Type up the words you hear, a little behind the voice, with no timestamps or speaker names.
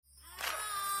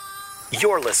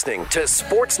You're listening to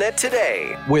Sportsnet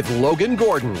Today with Logan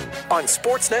Gordon on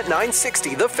Sportsnet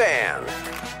 960 The Fan.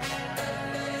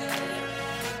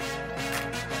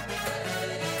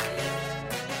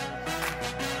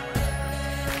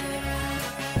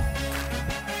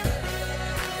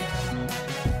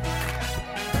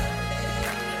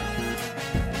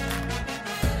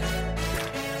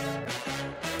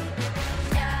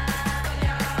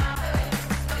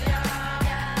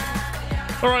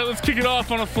 All right, let's kick it off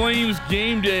on a Flames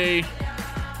game day.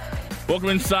 Welcome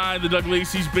inside the Doug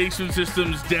Lacey's Basement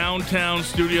Systems downtown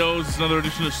studios. It's another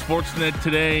edition of Sportsnet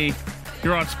Today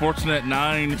here on Sportsnet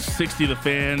 960 The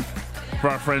Fan for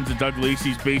our friends at Doug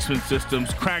Lacey's Basement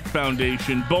Systems, Crack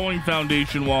Foundation, Boeing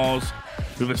Foundation Walls.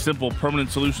 We have a simple, permanent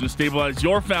solution to stabilize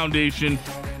your foundation.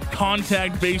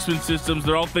 Contact Basement Systems.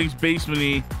 They're all things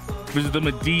basement-y. Visit them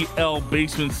at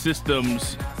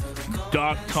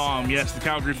dlbasementsystems.com. Yes, the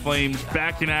Calgary Flames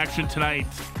back in action tonight,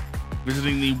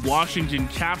 visiting the Washington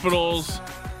Capitals.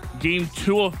 Game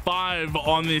 2 of 5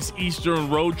 on this Eastern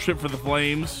road trip for the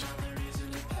Flames.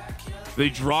 They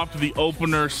dropped the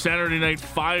opener Saturday night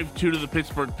 5-2 to the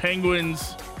Pittsburgh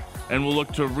Penguins, and will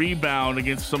look to rebound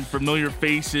against some familiar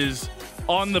faces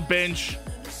on the bench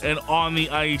and on the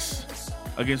ice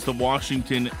against the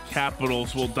Washington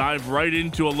Capitals. We'll dive right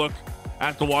into a look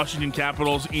at the Washington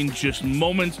Capitals in just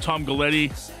moments. Tom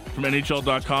Galletti from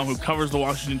NHL.com, who covers the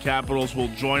Washington Capitals, will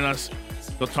join us.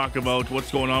 They'll talk about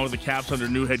what's going on with the Caps under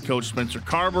new head coach Spencer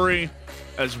Carberry,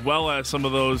 as well as some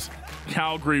of those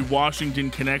Calgary-Washington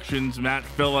connections. Matt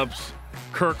Phillips,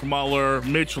 Kirk Muller,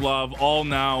 Mitch Love, all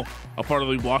now a part of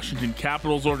the Washington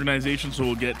Capitals organization. So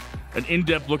we'll get an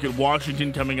in-depth look at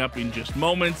Washington coming up in just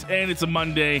moments. And it's a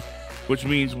Monday, which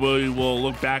means we will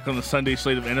look back on the Sunday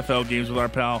slate of NFL games with our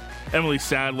pal Emily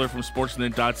Sadler from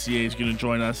Sportsnet.ca is going to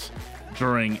join us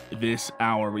during this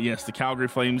hour. But yes, the Calgary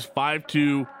Flames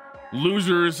 5-2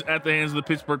 losers at the hands of the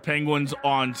Pittsburgh Penguins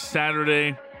on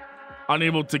Saturday.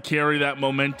 Unable to carry that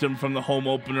momentum from the home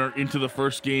opener into the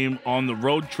first game on the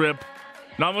road trip.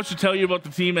 Not much to tell you about the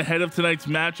team ahead of tonight's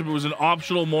matchup. It was an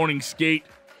optional morning skate,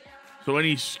 so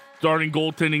any starting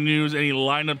goaltending news, any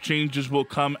lineup changes will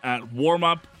come at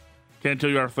warm-up. Can't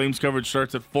tell you our Flames coverage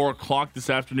starts at 4 o'clock this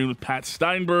afternoon with Pat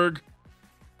Steinberg.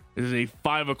 It is a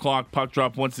 5 o'clock puck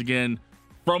drop once again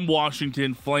from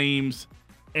Washington, Flames,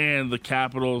 and the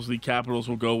Capitals. The Capitals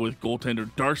will go with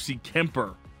goaltender Darcy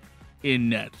Kemper in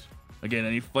net. Again,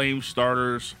 any Flames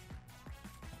starters,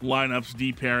 lineups,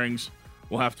 D pairings,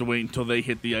 we'll have to wait until they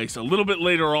hit the ice a little bit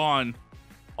later on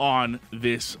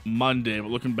this Monday.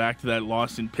 But looking back to that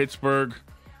loss in Pittsburgh,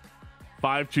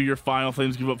 5-2 your final.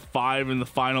 Flames give up 5 in the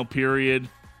final period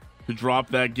to drop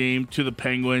that game to the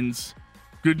Penguins.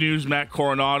 Good news, Matt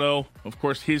Coronado, of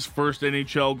course, his first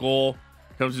NHL goal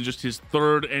comes in just his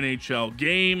third NHL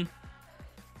game.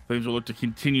 Flames will look to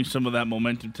continue some of that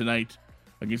momentum tonight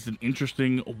against an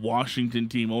interesting Washington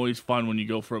team. Always fun when you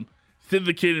go from Sid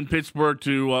the Kid in Pittsburgh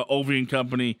to Ovi and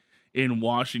Company in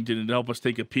Washington. And to help us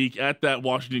take a peek at that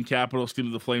Washington Capitals team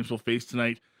that the Flames will face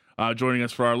tonight, joining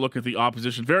us for our look at the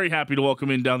opposition. Very happy to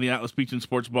welcome in down the Atlas Beach and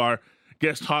Sports Bar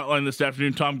guest hotline this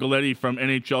afternoon. Tom Galletti from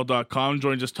NHL.com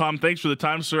joins us. Tom, thanks for the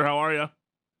time, sir. How are you?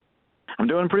 I'm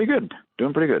doing pretty good.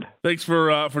 Thanks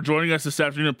for joining us this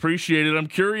afternoon. Appreciate it. I'm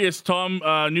curious, Tom,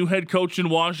 new head coach in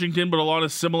Washington, but a lot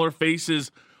of similar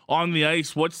faces on the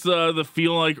ice. What's the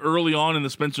feel like early on in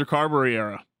the Spencer Carberry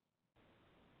era?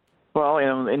 Well,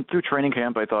 and through training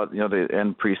camp, I thought, the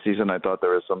end preseason, I thought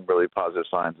there was some really positive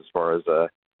signs as far as,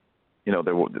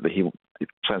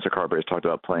 Spencer Carberry has talked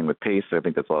about playing with pace. I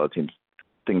think that's a lot of teams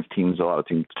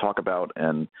talk about,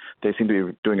 and they seem to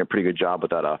be doing a pretty good job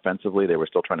with that offensively. They were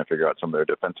still trying to figure out some of their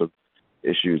defensive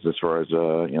issues as far as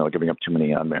giving up too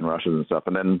many on-man rushes and stuff.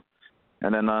 And then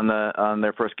on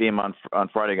their first game on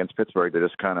Friday against Pittsburgh, they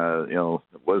just kind of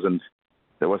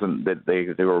they were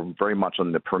very much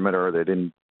on the perimeter. They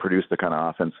didn't produce the kind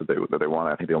of offense that they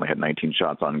wanted. I think they only had 19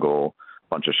 shots on goal. A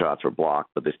bunch of shots were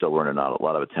blocked, but they still weren't out a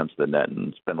lot of attempts at the net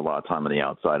and spend a lot of time on the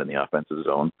outside in the offensive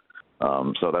zone.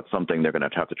 So that's something they're going to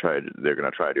have to try. They're going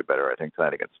to try to do better, I think,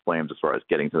 tonight against Flames, as far as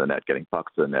getting to the net, getting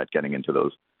pucks to the net, getting into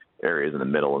those areas in the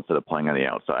middle instead of playing on the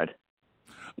outside.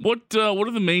 What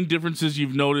are the main differences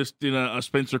you've noticed in a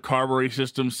Spencer Carberry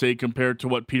system, say, compared to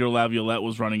what Peter Laviolette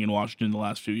was running in Washington in the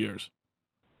last few years?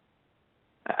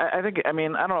 I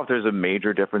don't know if there's a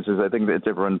major differences. I think that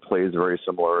everyone plays very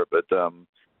similar, but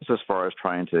just as far as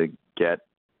trying to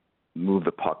move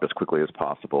the puck as quickly as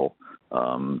possible,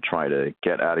 try to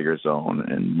get out of your zone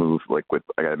and move, like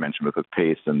I mentioned, with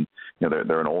pace. And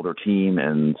they're an older team,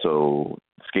 and so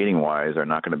skating wise, they're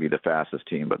not going to be the fastest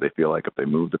team, but they feel like if they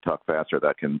move the puck faster,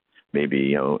 that can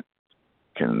maybe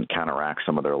can counteract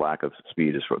some of their lack of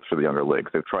speed for the younger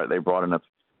leagues. They brought in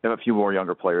they have a few more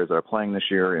younger players that are playing this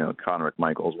year. Connor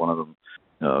McMichael's one of them.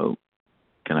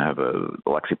 Going to have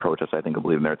Alexi Protest, I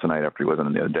believe, in there tonight after he wasn't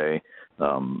in the other day.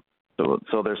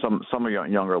 So there's some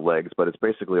younger legs, but it's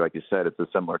basically, like you said, it's a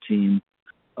similar team.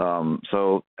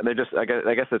 So they just, I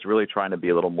guess it's really trying to be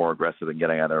a little more aggressive and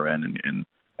getting out of their end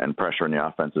and pressure in the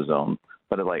offensive zone.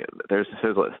 But there's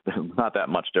not that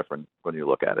much different when you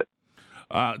look at it.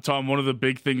 Tom, one of the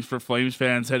big things for Flames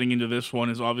fans heading into this one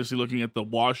is obviously looking at the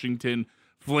Washington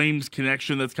Flames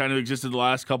connection that's kind of existed the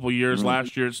last couple of years. Mm-hmm.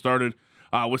 Last year it started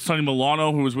with Sonny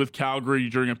Milano, who was with Calgary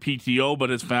during a PTO, but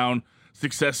has found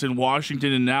success in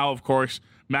Washington. And now, of course,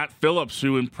 Matt Phillips,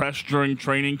 who impressed during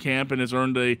training camp and has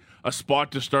earned a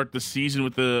spot to start the season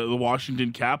with the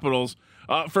Washington Capitals.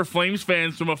 For Flames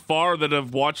fans from afar that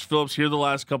have watched Phillips here the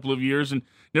last couple of years and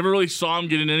never really saw him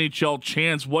get an NHL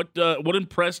chance, what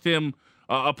impressed him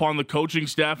upon the coaching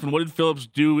staff, and what did Phillips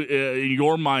do in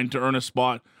your mind to earn a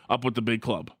spot up with the big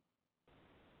club?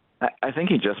 I think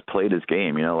he just played his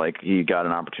game. He got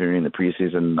an opportunity in the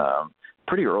preseason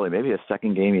pretty early, maybe a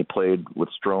second game he played with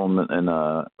Strome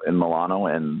in Milano,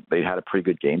 and they had a pretty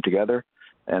good game together.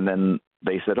 And then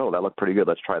they said, "Oh, that looked pretty good.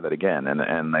 Let's try that again."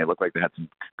 And they looked like they had some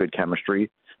good chemistry.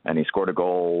 And he scored a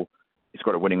goal. He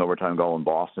scored a winning overtime goal in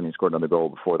Boston. He scored another goal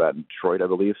before that in Detroit, I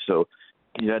believe. So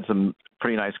he had some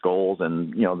pretty nice goals,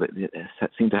 and they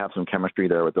seemed to have some chemistry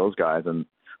there with those guys. And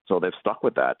so they've stuck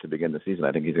with that to begin the season.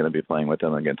 I think he's going to be playing with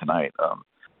them again tonight.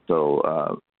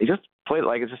 He just played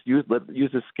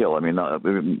use his skill. He's not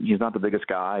the biggest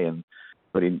guy,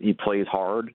 but he plays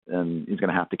hard, and he's going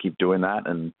to have to keep doing that.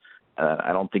 And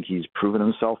I don't think he's proven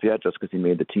himself yet just because he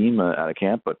made the team out of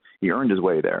camp, but he earned his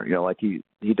way there. He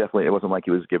definitely, it wasn't like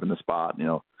he was given the spot.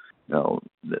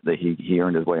 That he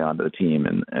earned his way onto the team,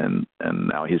 and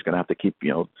now he's going to have to keep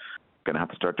going to have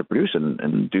to start to produce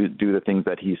and do the things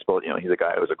that he's supposed. He's a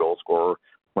guy who's a goal scorer,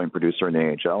 point producer in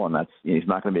the AHL, and he's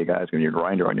not going to be a guy who's going to be a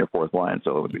grinder on your fourth line.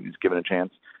 So if he's given a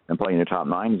chance and playing in your top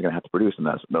nine, he's going to have to produce in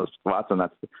those spots, and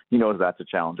he knows that's a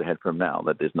challenge ahead for him now.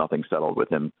 That there's nothing settled with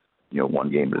him,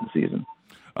 one game into the season.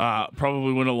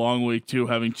 Probably went a long way too,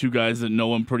 having two guys that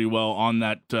know him pretty well on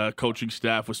that coaching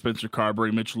staff with Spencer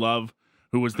Carberry, Mitch Love,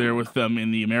 who was there with them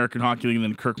in the American Hockey League, and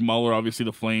then Kirk Muller, obviously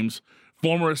the Flames'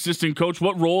 former assistant coach.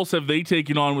 What roles have they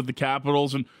taken on with the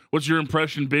Capitals, and what's your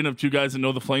impression been of two guys that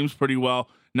know the Flames pretty well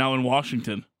now in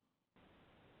Washington?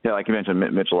 Yeah, like you mentioned,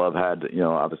 Mitch Love had,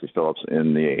 obviously Phillips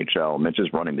in the AHL. Mitch is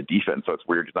running the defense, so it's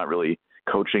weird. He's not really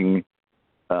coaching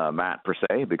Matt per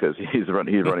se because he's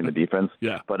running the defense.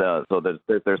 Yeah. But so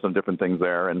there's some different things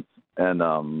there, and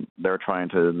they're trying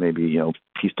to maybe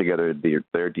piece together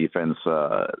their defense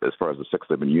as far as the six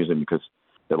they've been using, because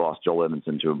they lost Joel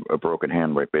Edmondson to a broken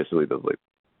hand right basically the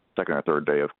second or third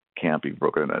day of camp. He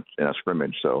broke it in a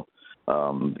scrimmage. So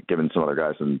giving some other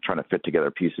guys and trying to fit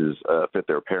together pieces, fit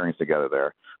their pairings together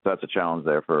there. So that's a challenge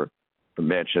there for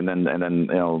Mitch. And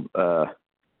then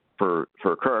for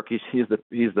Kirk, he's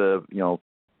the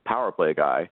power play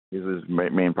guy. He's his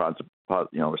main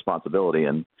responsibility,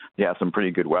 and he has some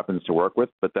pretty good weapons to work with.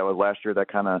 But that was last year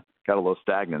that kind of got a little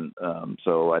stagnant.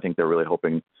 So I think they're really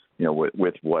hoping,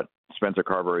 with what Spencer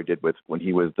Carberry did when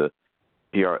he was the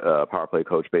power play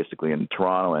coach basically in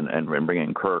Toronto, and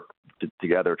bringing Kirk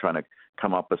together, trying to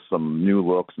come up with some new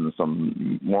looks and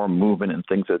some more movement and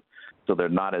things so they're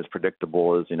not as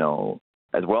predictable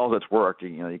as well as it's worked.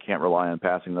 You can't rely on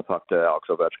passing the puck to Alex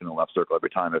Ovechkin in the left circle every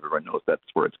time. Everyone knows that's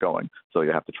where it's going. So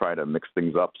you have to try to mix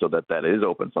things up so that is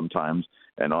open sometimes,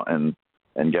 and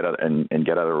get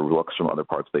other looks from other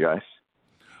parts of the ice.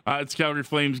 It's Calgary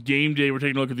Flames game day. We're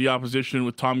taking a look at the opposition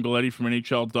with Tom Galletti from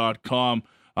NHL.com.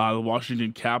 The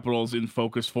Washington Capitals in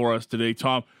focus for us today.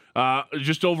 Tom,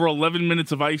 just over 11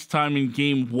 minutes of ice time in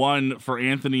game one for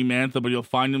Anthony Mantha, but he'll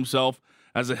find himself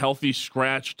as a healthy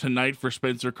scratch tonight for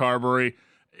Spencer Carberry.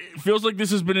 It feels like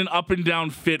this has been an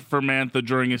up-and-down fit for Mantha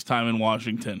during his time in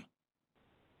Washington.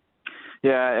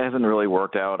 Yeah, it hasn't really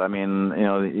worked out.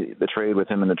 The trade with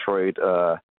him in Detroit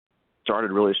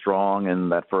started really strong in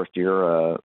that first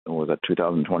year, was that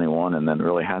 2021, and then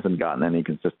really hasn't gotten any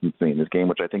consistency in this game,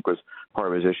 which I think was part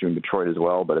of his issue in Detroit as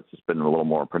well, but it's just been a little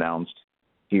more pronounced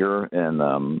here.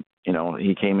 And,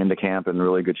 he came into camp in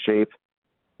really good shape.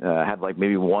 Had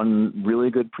maybe one really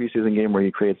good preseason game where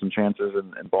he created some chances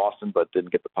in Boston, but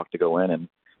didn't get the puck to go in.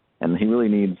 And he really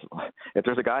needs, if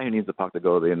there's a guy who needs the puck to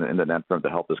go in the net for him to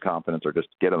help his confidence or just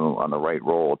get him on the right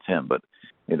roll, it's him. But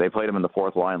they played him in the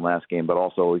fourth line last game, but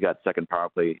also we got second power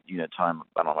play unit time.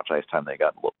 I don't know how much ice time they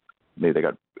got. Maybe they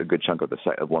got a good chunk of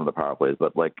one of the power plays,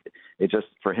 but it just,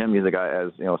 for him, he's a guy,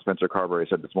 as Spencer Carberry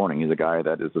said this morning, he's a guy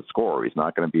that is a scorer. He's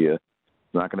not going to be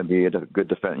not going to be a good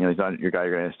defense. He's not your guy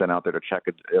you're going to send out there to check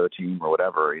the other team or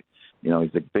whatever. He's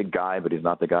a big guy, but he's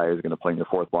not the guy who's going to play in your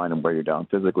fourth line and wear you down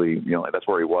physically. That's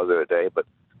where he was the other day. But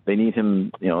they need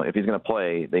him. If he's going to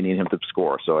play, they need him to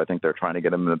score. So I think they're trying to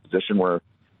get him in a position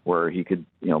where he could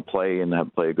play and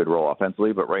play a good role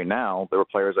offensively. But right now there were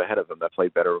players ahead of him that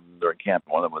played better during camp.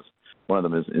 One of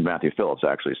them is Matthew Phillips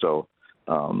actually. So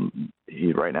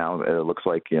he right now it looks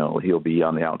like he'll be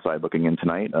on the outside looking in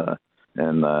tonight.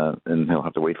 And he'll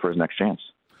have to wait for his next chance.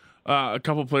 A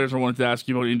couple of players I wanted to ask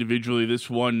you about individually. This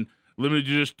one limited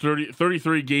to just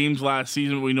 33 games last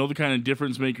season, but we know the kind of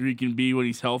difference maker he can be when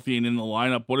he's healthy and in the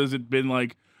lineup. What has it been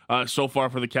like so far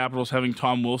for the Capitals having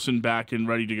Tom Wilson back and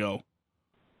ready to go?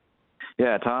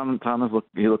 Yeah, Tom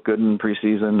he looked good in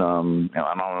preseason.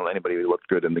 I don't know anybody who looked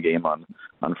good in the game on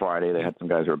Friday. They had some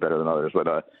guys who were better than others,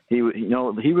 but he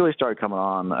really started coming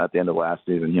on at the end of last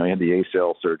season. He had the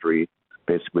ACL surgery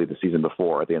basically at the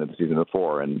end of the season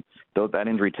before. And that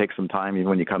injury takes some time. Even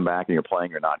when you come back and you're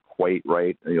playing, you're not quite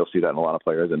right. And you'll see that in a lot of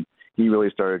players. And he really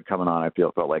started coming on.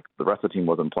 Felt like the rest of the team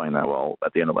wasn't playing that well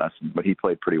at the end of last season, but he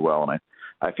played pretty well. And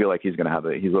I feel like he's going to have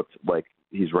he looked like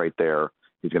he's right there.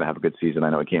 He's going to have a good season. I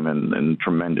know he came in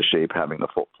tremendous shape, having the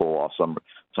full off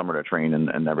summer to train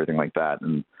and everything like that.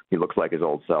 And he looks like his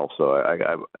old self. So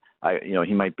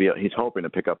he might be. He's hoping to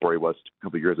pick up where he was a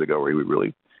couple of years ago, where he would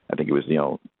really. I think he was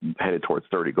headed towards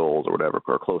 30 goals or whatever,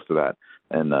 or close to that.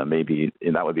 And that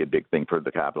would be a big thing for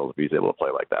the Capitals if he's able to play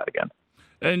like that again.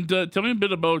 And tell me a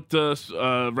bit about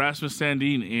Rasmus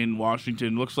Sandin in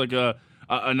Washington. Looks like a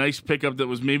nice pickup that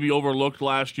was maybe overlooked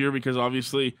last year because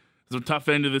obviously it's a tough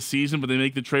end of the season, but they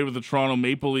make the trade with the Toronto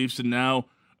Maple Leafs, and now,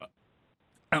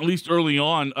 at least early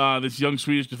on, this young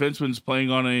Swedish defenseman is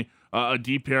playing on a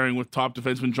D pairing with top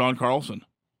defenseman John Carlson.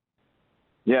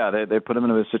 Yeah, they put him in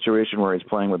a situation where he's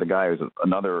playing with a guy who's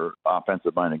another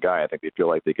offensive-minded guy. I think they feel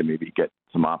like they can maybe get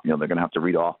some they're going to have to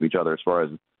read off each other as far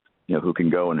as who can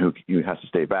go and who has to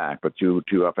stay back. But two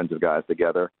offensive guys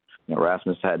together.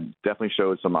 Rasmus definitely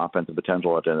showed some offensive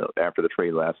potential after the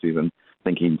trade last season. I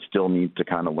think he still needs to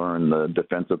kind of learn the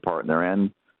defensive part in their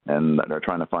end, and they're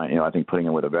trying to find. I think putting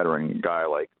him with a veteran guy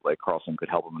like Carlson could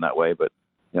help him in that way. But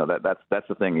that's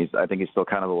the thing. I think he's still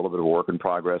kind of a little bit of a work in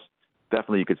progress.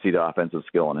 Definitely, you could see the offensive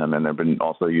skill in him, and they've been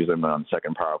also using him on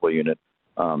second power play unit.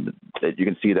 You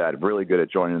can see that really good at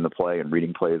joining the play and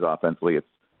reading plays offensively. It's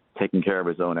taking care of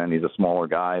his own end. He's a smaller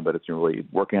guy, but it's really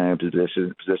working on his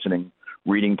positioning,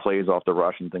 reading plays off the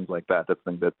rush and things like that. That's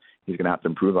something that he's going to have to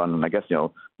improve on. And I guess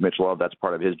Mitch Love, that's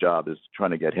part of his job, is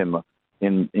trying to get him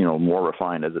more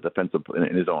refined as a defensive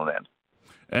in his own end.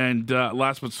 And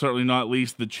last but certainly not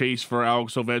least, the chase for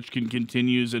Alex Ovechkin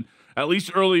continues. And at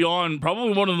least early on,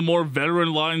 probably one of the more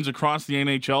veteran lines across the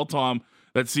NHL, Tom,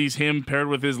 that sees him paired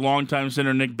with his longtime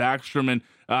center Nick Backstrom and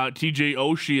TJ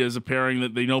Oshie as a pairing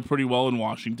that they know pretty well in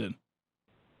Washington.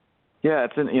 Yeah,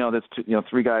 that's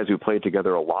three guys who played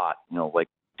together a lot, like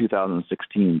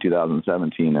 2016,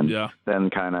 2017, and then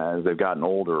kind of as they've gotten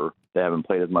older, they haven't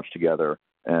played as much together.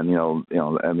 And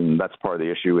I mean that's part of the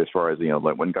issue as far as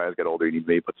like when guys get older, you need to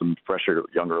maybe put some fresher,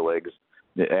 younger legs,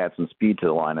 add some speed to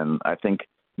the line. And I think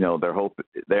their hope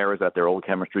there is that their old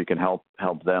chemistry can help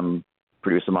them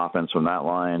produce some offense from that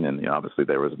line. And obviously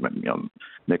there was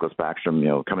Nicholas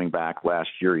Backstrom coming back last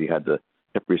year. He had the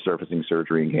hip resurfacing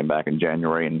surgery and came back in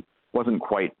January and wasn't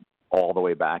quite all the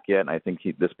way back yet. And I think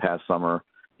this past summer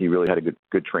he really had a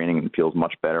good training and feels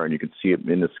much better. And you can see it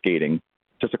in the skating.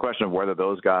 Just a question of whether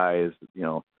those guys,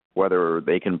 whether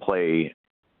they can play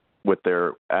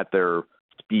at their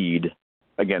speed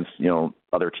against,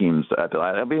 other teams.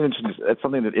 It'll be interesting. It's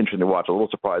something that's interesting to watch. A little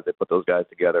surprised they put those guys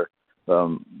together,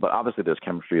 but obviously there's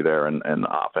chemistry there, and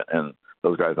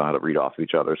those guys know how to read off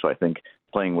each other. So I think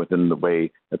playing within the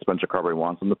way that Spencer Carberry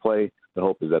wants them to play, the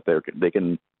hope is that they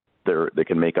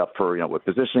can make up for with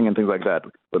positioning and things like that.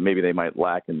 But maybe they might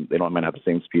lack, and they might have the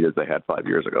same speed as they had 5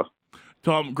 years ago.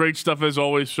 Tom, great stuff as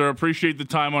always, sir. Appreciate the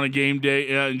time on a game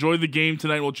day. Enjoy the game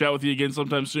tonight. We'll chat with you again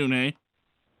sometime soon, eh?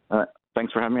 All right.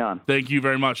 Thanks for having me on. Thank you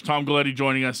very much. Tom Galletti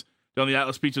joining us on the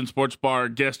Atlas Pizza and Sports Bar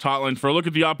guest hotline for a look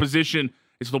at the opposition.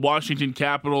 It's the Washington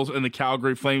Capitals and the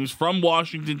Calgary Flames from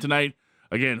Washington tonight.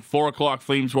 Again, 4 o'clock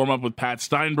Flames warm-up with Pat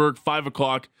Steinberg. 5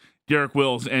 o'clock, Derek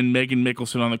Wills and Megan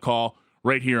Mickelson on the call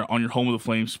right here on your home of the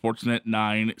Flames, Sportsnet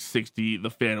 960 The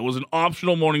Fan. It was an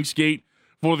optional morning skate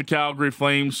for the Calgary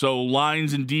Flames, so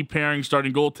lines and deep pairing,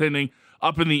 starting goaltending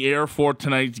up in the air for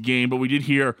tonight's game. But we did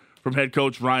hear from head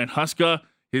coach Ryan Huska,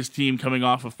 his team coming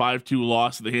off a 5-2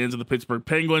 loss at the hands of the Pittsburgh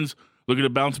Penguins, looking to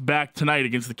bounce back tonight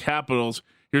against the Capitals.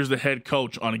 Here's the head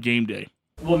coach on a game day.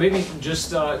 Well, maybe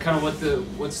just kind of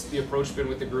what's the approach been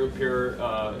with the group here,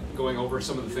 going over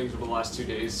some of the things over the last 2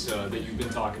 days that you've been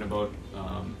talking about,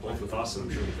 both with us and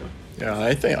I'm sure with them. Yeah,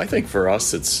 I think for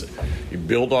us, it's you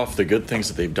build off the good things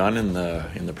that they've done in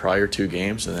the prior 2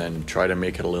 games, and then try to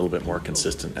make it a little bit more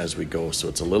consistent as we go. So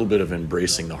it's a little bit of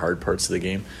embracing the hard parts of the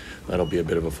game. That'll be a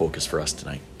bit of a focus for us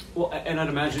tonight. Well, and I'd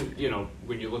imagine,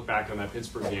 when you look back on that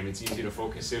Pittsburgh game, it's easy to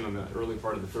focus in on the early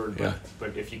part of the third.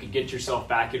 But if you could get yourself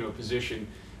back into a position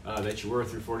that you were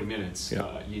through 40 minutes,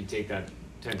 you'd take that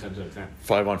 10 times out of 10.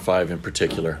 5-on-5 in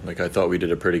particular. I thought we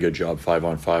did a pretty good job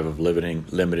 5-on-5 of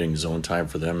limiting zone time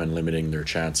for them and limiting their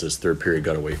chances. Third period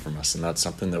got away from us, and that's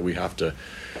something that we have to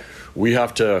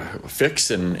fix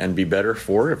and be better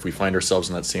for if we find ourselves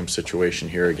in that same situation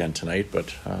here again tonight.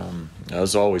 But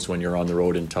as always, when you're on the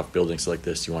road in tough buildings like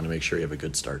this, you want to make sure you have a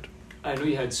good start. I know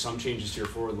you had some changes to your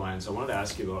forward line, so I wanted to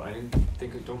ask you about. I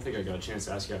don't think I got a chance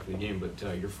to ask you after the game,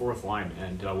 but your fourth line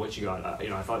and what you got.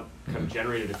 I thought kind of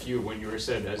generated a few when you were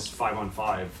said as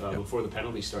 5-on-5 before the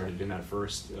penalty started in that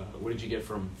first. What did you get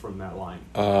from that line?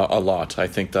 A lot. I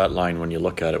think that line, when you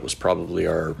look at it, was probably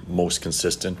our most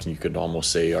consistent. You could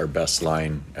almost say our best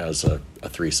line as a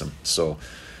threesome. So.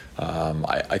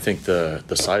 I think the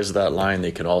size of that line,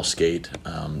 they can all skate.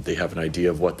 They have an idea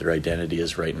of what their identity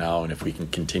is right now, and if we can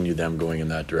continue them going in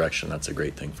that direction, that's a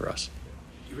great thing for us.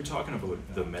 You were talking about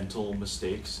the mental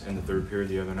mistakes in the third period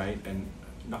the other night, and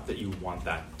not that you want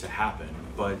that to happen,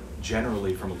 but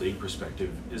generally from a league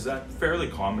perspective, is that fairly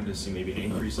common to see maybe an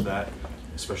increase of that,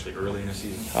 especially early in the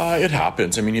season? It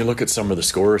happens. I mean, you look at some of the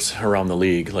scores around the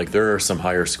league, there are some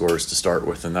higher scores to start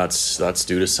with, and that's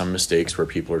due to some mistakes where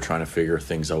people are trying to figure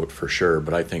things out for sure.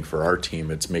 But I think for our team,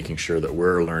 it's making sure that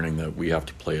we're learning that we have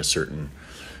to play a certain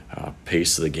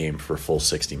pace of the game for a full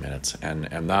 60 minutes.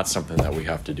 And that's something that we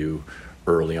have to do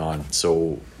early on.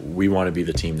 So we want to be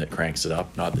the team that cranks it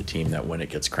up, not the team that when it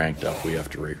gets cranked up, we have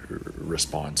to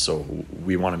respond. So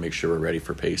we want to make sure we're ready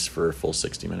for pace for a full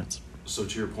 60 minutes. So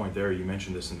to your point there, you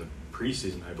mentioned this in the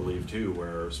preseason, I believe, too,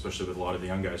 where especially with a lot of the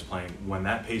young guys playing, when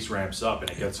that pace ramps up and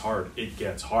it gets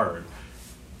hard.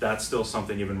 That's still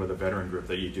something, even with a veteran group,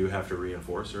 that you do have to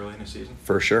reinforce early in the season?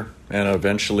 For sure. And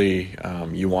eventually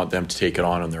you want them to take it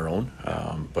on their own.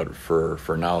 But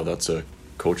for now, that's a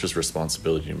coach's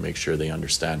responsibility to make sure they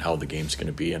understand how the game's going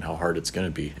to be and how hard it's going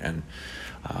to be. And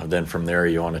then from there,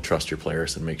 you want to trust your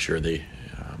players and make sure they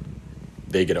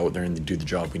get out there and they do the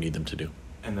job we need them to do.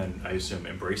 And then I assume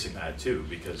embracing that too,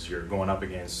 because you're going up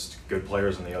against good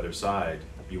players on the other side.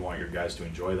 You want your guys to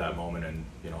enjoy that moment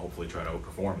and hopefully try to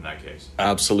outperform in that case.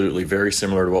 Absolutely. Very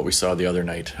similar to what we saw the other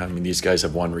night. I mean, these guys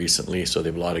have won recently, so they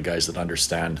have a lot of guys that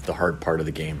understand the hard part of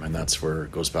the game, and that's where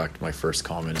it goes back to my first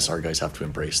comment, is our guys have to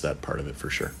embrace that part of it for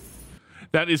sure.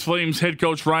 That is Flames head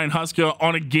coach Ryan Huska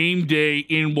on a game day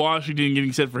in Washington,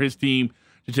 getting set for his team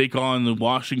to take on the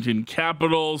Washington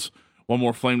Capitals. One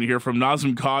more Flame to hear from.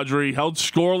 Nazem Kadri held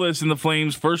scoreless in the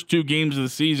Flames' first 2 games of the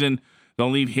season. They'll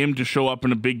need him to show up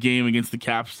in a big game against the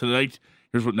Caps tonight.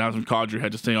 Here's what Nazem Kadri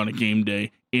had to say on a game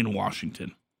day in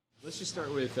Washington. Let's just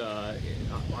start with,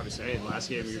 obviously, in last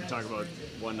game, you were talking about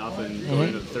 1-0 going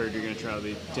into the third. You're going to try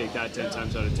to take that 10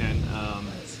 times out of 10.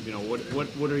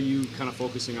 What are you kind of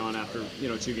focusing on after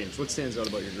 2 games? What stands out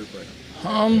about your group right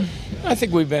now? I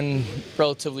think we've been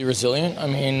relatively resilient. I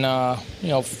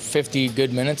mean, 50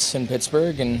 good minutes in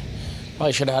Pittsburgh, and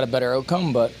probably should have had a better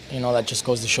outcome. But that just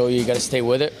goes to show you got to stay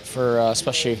with it for,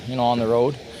 especially on the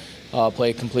road,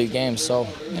 play a complete game. So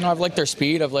I've liked their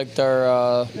speed. I've liked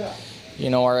our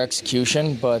our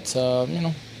execution, but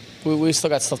we still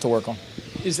got stuff to work on.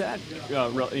 Is that,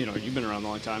 you've been around a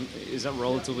long time, is that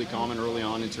relatively common early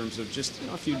on in terms of just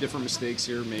a few different mistakes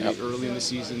here, maybe early in the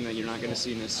season that you're not going to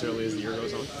see necessarily as the year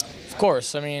goes on? Of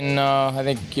course. I mean, I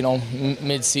think,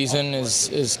 mid-season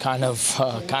is kind of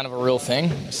a real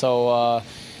thing. So,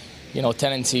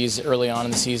 tendencies early on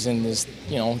in the season is,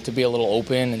 to be a little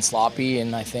open and sloppy,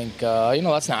 and I think,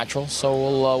 that's natural.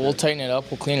 So we'll tighten it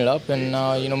up, we'll clean it up, and,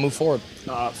 move forward.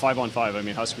 5-on-5, I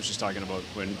mean, Husk was just talking about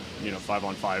when,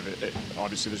 5-on-5,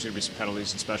 obviously there's going to be some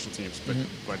penalties and special teams,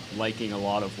 but liking a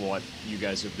lot of what you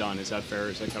guys have done. Is that fair?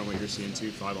 Is that kind of what you're seeing too,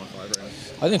 5-on-5 right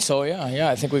now? I think so, yeah.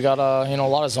 I think we got, a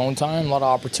lot of zone time, a lot of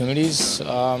opportunities.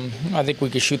 I think we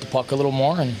could shoot the puck a little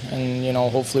more, and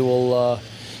hopefully we'll,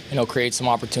 create some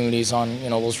opportunities on,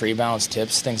 those rebounds,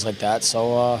 tips, things like that.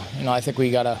 So, I think we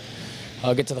got to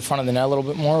get to the front of the net a little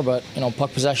bit more, but,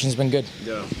 puck possession's been good.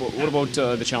 Yeah. What about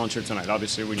the challenge here tonight?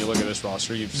 Obviously, when you look at this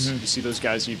roster, you see those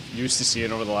guys you used to see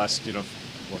it over the last,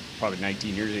 probably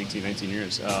 19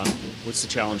 years. What's the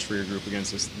challenge for your group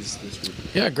against this group?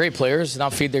 Yeah, great players.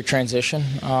 Not feed their transition.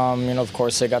 Of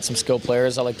course, they got some skilled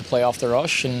players that like to play off the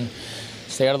rush and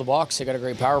stay out of the box. They got a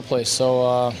great power play. So,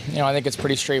 I think it's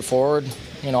pretty straightforward.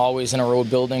 Always in a road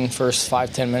building, first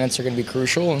 5-10 minutes are going to be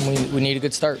crucial, and we need a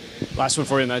good start. Last one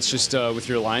for you, and that's just with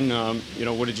your line.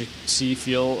 What did you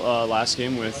feel last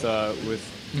game with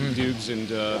Dukes and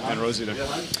Rosie there?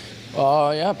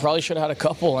 Probably should have had a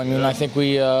couple. I think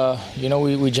we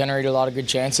generated a lot of good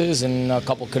chances, and a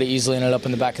couple could have easily ended up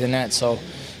in the back of the net. So,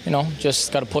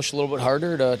 just got to push a little bit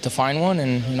harder to find one,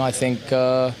 and I think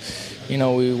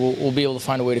we'll be able to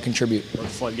find a way to contribute. Let the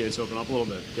floodgates open up a little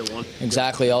bit. Get one.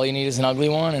 Exactly. All you need is an ugly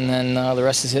one, and then the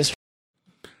rest is history.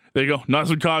 There you go.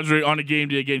 Nazem Kadri on a game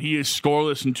day again. He is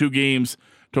scoreless in 2 games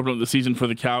to open up the season for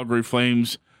the Calgary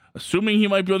Flames. Assuming he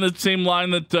might be on the same line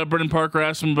that Brendan Parker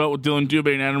asked him about with Dylan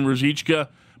Dubé and Adam Ruzicka,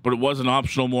 but it was an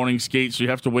optional morning skate, so you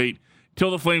have to wait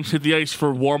till the Flames hit the ice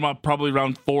for warm-up, probably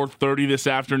around 4:30 this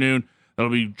afternoon.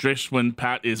 That'll be just when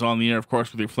Pat is on the air, of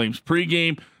course, with your Flames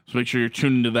pregame. So make sure you're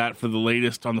tuned into that for the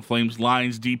latest on the Flames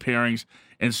lines, deep pairings,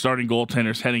 and starting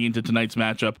goaltenders heading into tonight's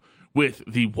matchup with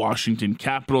the Washington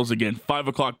Capitals. Again, 5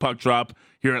 o'clock puck drop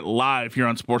here on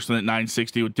Sportsnet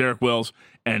 960 with Derek Wills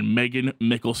and Megan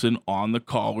Mickelson on the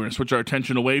call. We're going to switch our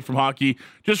attention away from hockey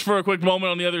just for a quick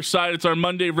moment. On the other side, it's our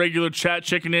Monday regular chat,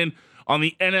 checking in on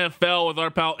the NFL with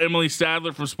our pal Emily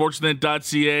Sadler from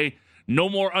Sportsnet.ca. No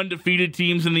more undefeated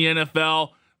teams in the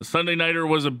NFL. The Sunday Nighter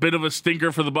was a bit of a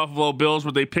stinker for the Buffalo Bills,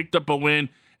 but they picked up a win,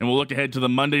 and we'll look ahead to the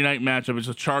Monday night matchup. It's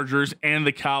the Chargers and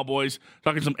the Cowboys.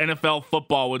 Talking some NFL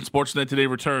football when Sportsnet Today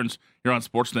returns. You're on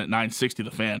Sportsnet 960,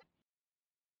 The Fan.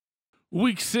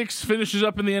 Week 6 finishes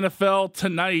up in the NFL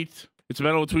tonight. It's a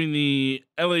battle between the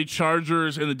LA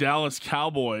Chargers and the Dallas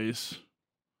Cowboys.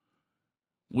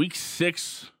 Week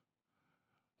 6,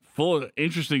 full of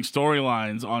interesting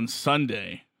storylines on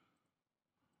Sunday.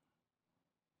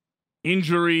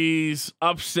 Injuries,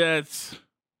 upsets,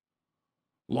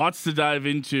 lots to dive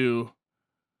into,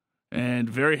 and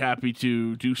very happy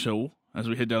to do so as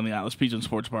we head down the Atlas Pizza and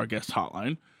Sports Bar guest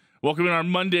hotline. Welcome in our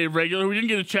Monday regular, who we didn't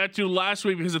get to chat to last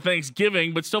week because of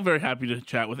Thanksgiving, but still very happy to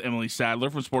chat with Emily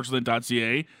Sadler from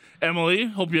Sportsnet.ca. Emily,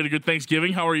 hope you had a good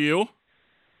Thanksgiving. How are you?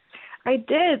 I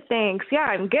did, thanks. Yeah,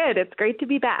 I'm good. It's great to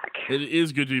be back. It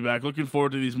is good to be back. Looking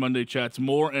forward to these Monday chats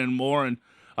more and more. And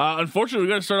unfortunately, we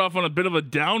got to start off on a bit of a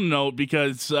down note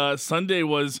because Sunday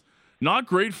was not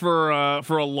great for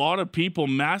a lot of people.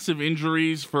 Massive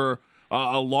injuries for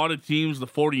a lot of teams. The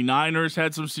 49ers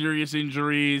had some serious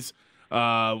injuries.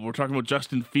 We're talking about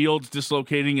Justin Fields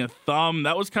dislocating a thumb.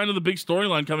 That was kind of the big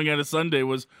storyline coming out of Sunday,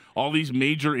 was all these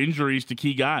major injuries to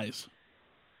key guys.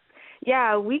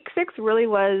 Yeah, week 6 really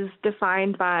was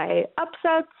defined by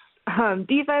upsets,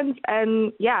 defense,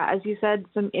 and as you said,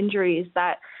 some injuries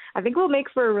that I think will make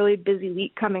for a really busy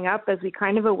week coming up as we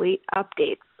kind of await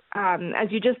updates.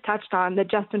 As you just touched on, the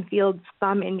Justin Fields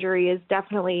thumb injury is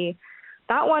definitely,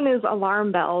 that one is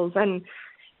alarm bells. And,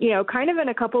 kind of in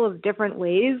a couple of different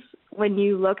ways when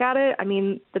you look at it. I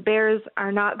mean, the Bears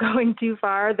are not going too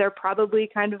far. They're probably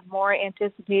kind of more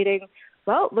anticipating,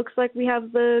 well, it looks like we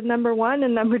have the number 1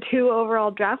 and number 2 overall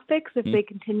draft picks if they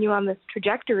continue on this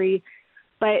trajectory.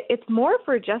 But it's more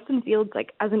for Justin Fields,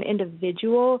 like as an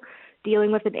individual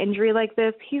dealing with an injury like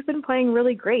this. He's been playing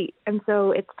really great. And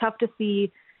so it's tough to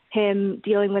see him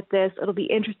dealing with this. It'll be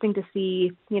interesting to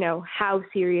see, how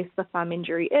serious the thumb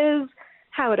injury is,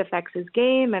 how it affects his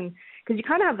game. And because you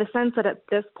kind of have the sense that at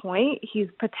this point, he's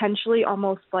potentially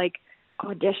almost like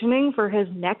auditioning for his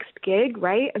next gig,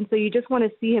 right? And so you just want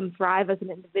to see him thrive as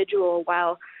an individual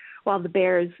while the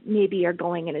Bears maybe are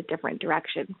going in a different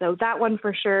direction. So that one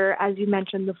for sure. As you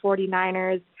mentioned, the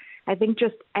 49ers, I think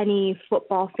just any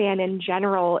football fan in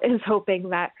general is hoping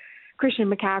that Christian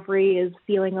McCaffrey is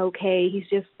feeling okay. He's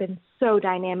just been so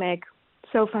dynamic,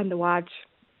 so fun to watch.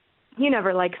 You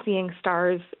never like seeing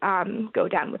stars go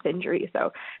down with injury. So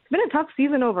it's been a tough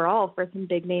season overall for some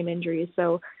big name injuries.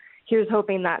 So here's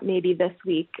hoping that maybe this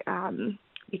week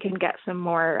we can get some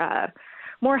more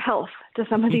health to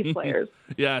some of these players.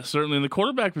 Yeah, certainly. And the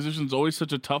quarterback position is always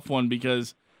such a tough one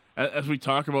because, as we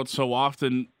talk about so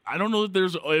often, I don't know that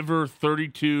there's ever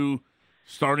 32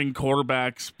 starting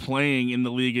quarterbacks playing in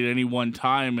the league at any one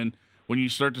time. And when you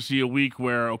start to see a week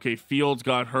where, Fields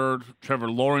got hurt,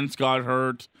 Trevor Lawrence got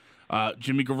hurt,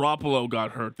 Jimmy Garoppolo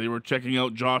got hurt. They were checking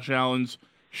out Josh Allen's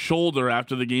shoulder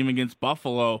after the game against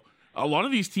Buffalo. A lot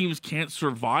of these teams can't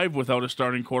survive without a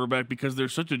starting quarterback because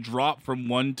there's such a drop from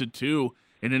 1 to 2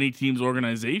 in any team's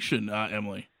organization,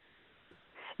 Emily.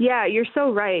 Yeah, you're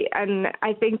so right. And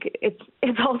I think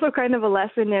it's also kind of a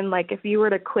lesson in, like, if you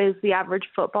were to quiz the average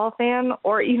football fan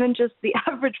or even just the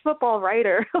average football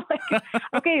writer, like,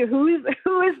 okay, who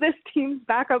is this team's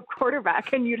backup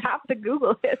quarterback? And you'd have to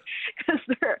Google it because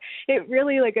it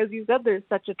really, like, as you said, there's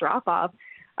such a drop off.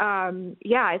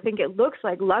 Yeah, I think it looks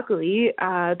like, luckily,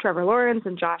 Trevor Lawrence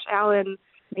and Josh Allen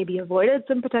maybe avoided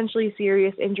some potentially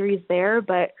serious injuries there.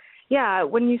 But yeah,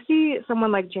 when you see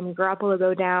someone like Jimmy Garoppolo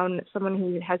go down, someone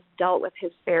who has dealt with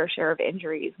his fair share of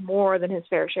injuries, more than his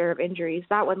fair share of injuries,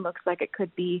 that one looks like it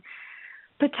could be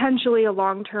potentially a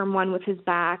long-term one with his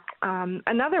back.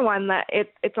 Another one that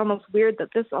it's almost weird that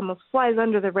this almost flies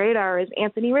under the radar is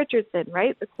Anthony Richardson,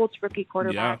 right? The Colts rookie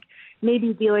quarterback,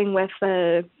 maybe dealing with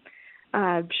a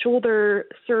shoulder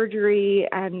surgery,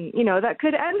 and, you know, that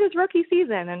could end his rookie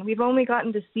season. And we've only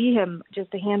gotten to see him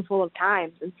just a handful of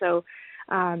times. And so,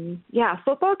 yeah,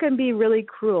 football can be really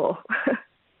cruel.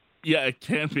 Yeah, it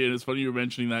can be. And it's funny you're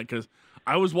mentioning that because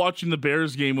I was watching the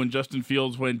Bears game when Justin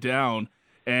Fields went down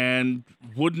and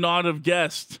would not have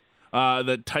guessed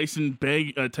that Tyson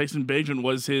Bagent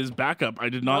was his backup. I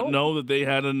did not know that they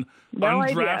had an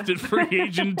undrafted free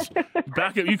agent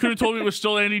backup. You could have told me it was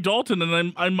still Andy Dalton,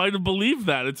 and I might have believed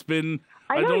that. It's been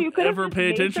I don't ever pay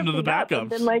attention to the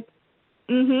backups.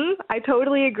 I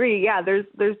totally agree. Yeah, there's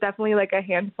definitely like a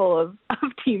handful of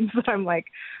teams that I'm like,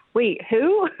 wait,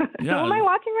 who? Yeah, who am I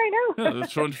watching right now? Yeah,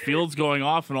 that's showing Fields going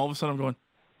off, and all of a sudden I'm going,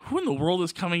 who in the world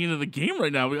is coming into the game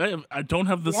right now? I don't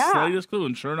have the slightest clue,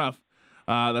 and sure enough,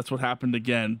 that's what happened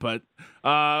again. But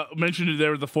mentioned it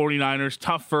there with the 49ers,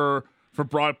 tough for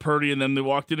Brock Purdy, and then they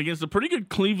walked in against a pretty good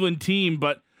Cleveland team,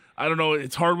 but I don't know,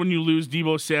 it's hard when you lose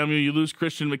Deebo Samuel, you lose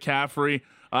Christian McCaffrey.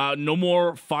 No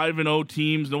more 5-0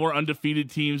 teams, no more undefeated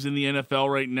teams in the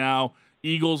NFL right now.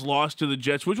 Eagles lost to the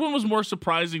Jets. Which one was more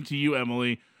surprising to you,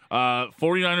 Emily?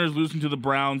 49ers losing to the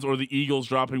Browns or the Eagles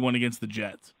dropping one against the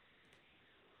Jets?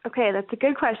 Okay, that's a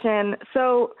good question.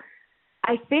 So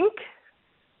I think,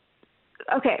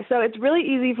 so it's really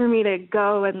easy for me to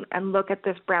go and look at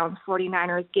this Browns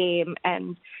 49ers game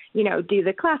and, you know, do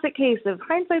the classic case of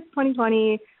hindsight's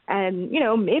 2020 and, you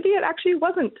know, maybe it actually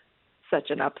wasn't such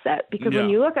an upset because when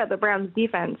you look at the Browns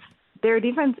defense, their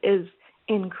defense is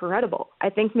incredible. I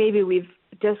think maybe we've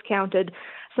discounted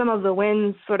some of the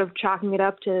wins, sort of chalking it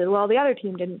up to, well, the other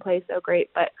team didn't play so great,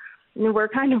 but you know, we're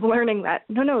kind of learning that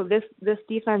no, this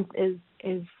defense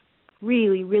is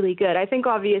really, really good. I think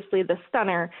obviously the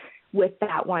stunner with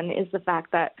that one is the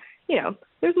fact that, you know,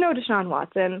 there's no Deshaun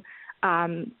Watson.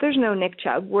 There's no Nick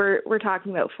Chubb. We're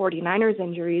talking about 49ers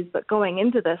injuries, but going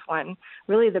into this one,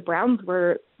 really the Browns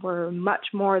were much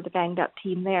more the banged up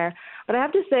team there. But I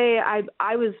have to say,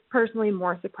 I was personally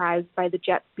more surprised by the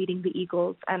Jets beating the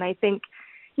Eagles. And I think,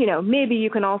 you know, maybe you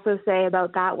can also say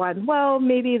about that one, well,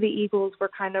 maybe the Eagles were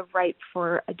kind of ripe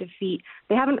for a defeat.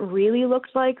 They haven't really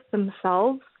looked like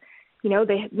themselves. You know,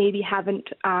 they maybe haven't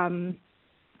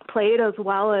played as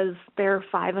well as their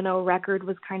 5-0 record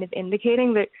was kind of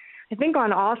indicating. That I think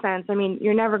on offense, I mean,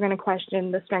 you're never going to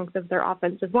question the strength of their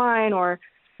offensive line or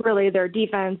really their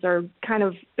defense, or kind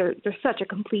of they're such a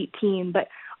complete team. But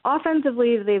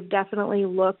offensively, they've definitely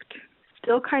looked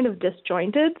still kind of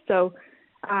disjointed. So,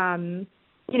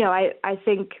 you know, I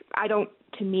think I don't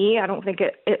think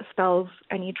it spells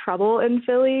any trouble in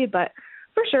Philly, but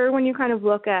for sure, when you kind of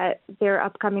look at their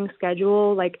upcoming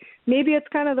schedule, like maybe it's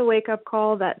kind of the wake-up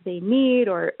call that they need,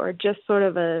 or just sort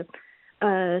of a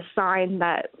sign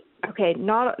that, okay,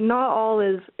 not all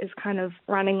is kind of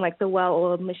running like the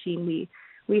well-oiled machine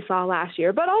we saw last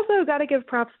year. But also got to give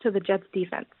props to the Jets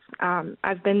defense.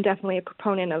 I've been definitely a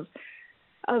proponent of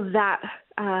that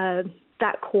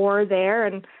core there,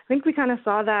 and I think we kind of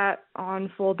saw that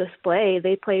on full display.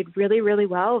 They played really, really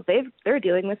well. They're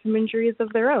dealing with some injuries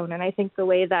of their own, and I think the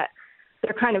way that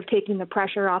they're kind of taking the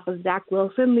pressure off of Zach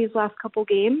Wilson these last couple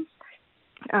games,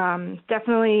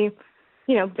 definitely,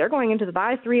 you know, they're going into the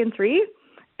bye 3-3,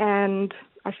 and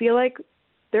I feel like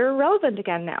they're relevant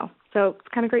again now. So it's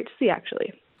kind of great to see,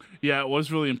 actually. Yeah, it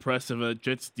was really impressive.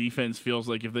 Jets defense feels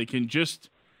like if they can just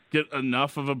get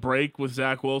enough of a break with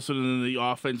Zach Wilson and then the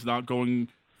offense not going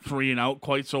 3 and out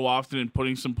quite so often and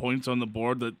putting some points on the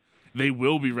board, that they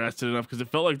will be rested enough, because it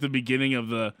felt like the beginning of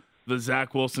the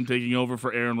Zach Wilson taking over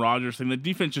for Aaron Rodgers thing. The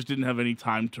defense just didn't have any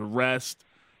time to rest.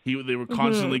 They were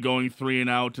constantly going 3 and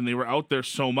out, and they were out there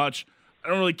so much. I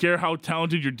don't really care how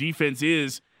talented your defense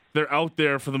is. They're out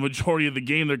there for the majority of the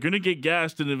game. They're going to get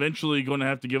gassed and eventually going to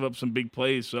have to give up some big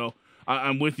plays. So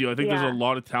I'm with you. I think there's a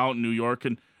lot of talent in New York,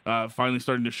 and finally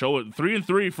starting to show it.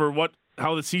 3-3 for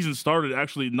how the season started.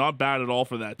 Actually, not bad at all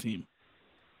for that team.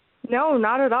 No,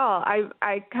 not at all.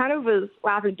 I kind of was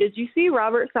laughing. Did you see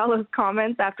Robert Saleh's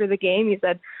comments after the game? He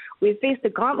said, "We've faced a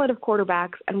gauntlet of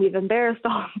quarterbacks, and we've embarrassed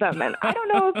all of them." And I don't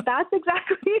know if that's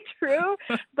exactly true,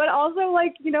 but also,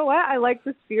 like, you know what? I like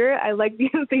the spirit. I like the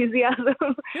enthusiasm.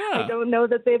 Yeah. I don't know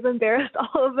that they've embarrassed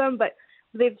all of them, but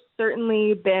they've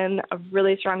certainly been a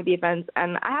really strong defense.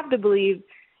 And I have to believe,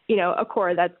 you know, a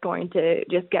core that's going to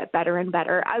just get better and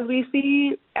better, as we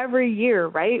see every year,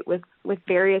 right? With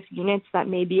various units that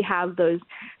maybe have those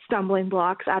stumbling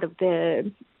blocks out of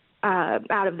the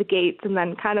gates, and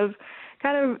then kind of,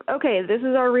 okay, this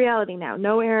is our reality now.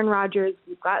 No Aaron Rodgers.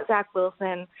 We've got Zach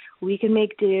Wilson. We can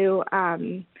make do.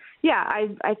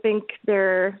 I think they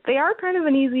are kind of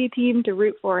an easy team to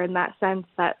root for in that sense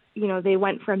that, you know, they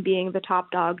went from being the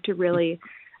top dog to really,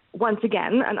 once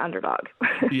again, an underdog.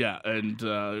 Yeah, and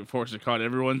of course it caught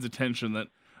everyone's attention that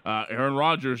Aaron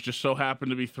Rodgers just so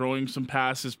happened to be throwing some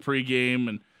passes pregame,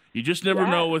 and you just never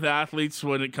know with athletes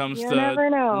when it comes to. Never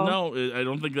know. No, I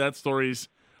don't think that story's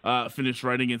finished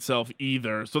writing itself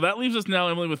either. So that leaves us now,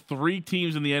 Emily, with 3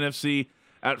 teams in the NFC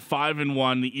at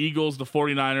 5-1: the Eagles, the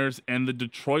 49ers, and the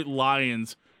Detroit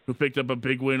Lions, who picked up a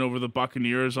big win over the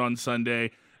Buccaneers on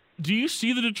Sunday. Do you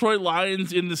see the Detroit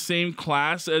Lions in the same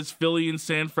class as Philly and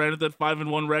San Fran at that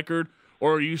 5-1 record,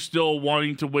 or are you still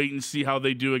wanting to wait and see how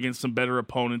they do against some better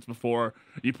opponents before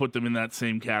you put them in that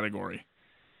same category?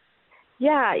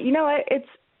 Yeah, you know what?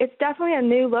 It's definitely a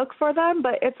new look for them,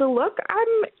 but it's a look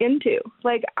I'm into.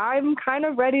 Like, I'm kind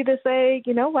of ready to say,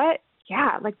 you know what?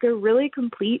 Yeah, like, they're really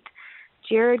complete.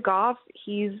 Jared Goff,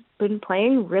 he's been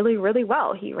playing really, really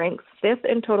well. He ranks 5th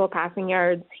in total passing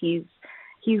yards. He's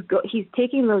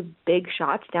taking those big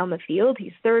shots down the field.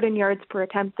 He's 3rd in yards per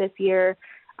attempt this year.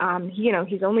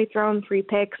 He's only thrown 3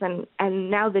 picks, and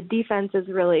now the defense is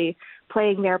really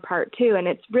playing their part too. And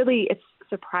it's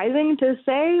surprising to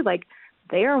say, like,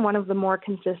 they are one of the more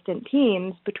consistent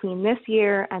teams between this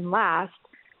year and last.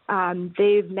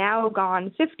 They've now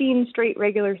gone 15 straight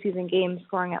regular season games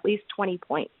scoring at least 20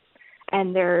 points,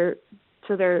 and they're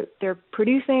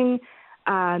producing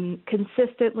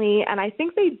consistently, and I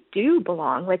think they do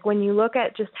belong. Like, when you look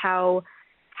at just how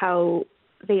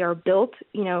they are built,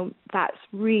 you know, that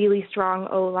really strong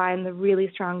O-line, the really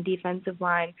strong defensive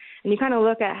line, and you kind of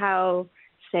look at how,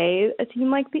 say, a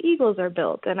team like the Eagles are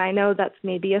built, and I know that's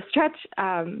maybe a stretch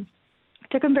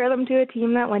to compare them to a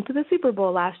team that went to the Super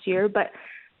Bowl last year, but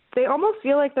they almost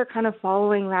feel like they're kind of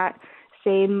following that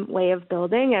same way of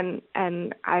building, and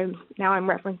I'm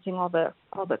referencing all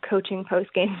the coaching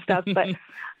post game stuff, but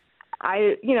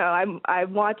I'm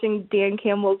watching Dan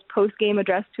Campbell's post game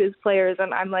address to his players,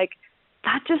 and I'm like,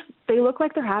 they look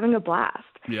like they're having a blast.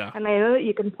 Yeah. And I know that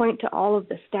you can point to all of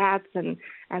the stats, and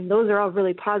those are all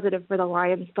really positive for the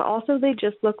Lions, but also they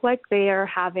just look like they are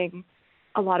having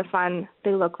a lot of fun.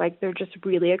 They look like they're just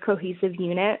really a cohesive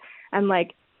unit, and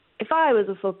like, if I was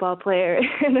a football player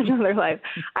in another life,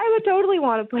 I would totally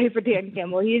want to play for Dan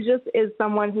Campbell. He just is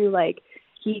someone who, like,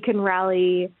 he can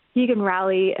rally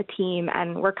a team,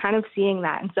 and we're kind of seeing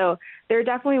that. And so they're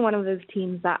definitely one of those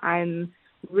teams that I'm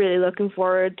really looking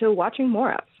forward to watching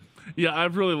more of. Yeah,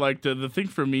 I've really liked it. The thing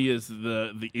for me is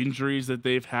the injuries that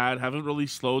they've had haven't really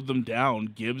slowed them down.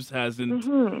 Gibbs hasn't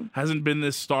been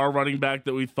this star running back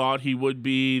that we thought he would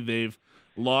be. They've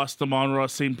lost Amon-Ra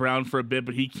St. Brown for a bit,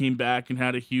 but he came back and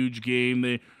had a huge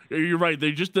game. You're right.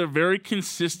 They're a very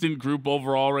consistent group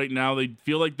overall right now. They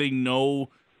feel like they know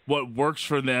what works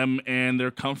for them, and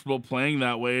they're comfortable playing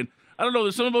that way. And I don't know,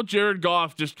 there's something about Jared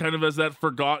Goff just kind of as that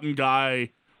forgotten guy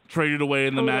traded away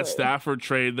in the Matt Stafford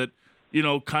trade that, you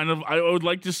know, kind of, I would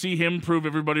like to see him prove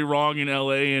everybody wrong in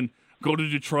LA and go to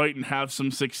Detroit and have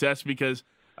some success, because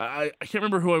I can't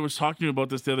remember who I was talking about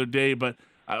this the other day, but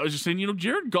I was just saying, you know,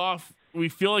 Jared Goff, we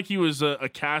feel like he was a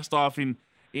cast off in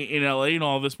LA and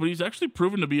all this, but he's actually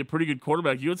proven to be a pretty good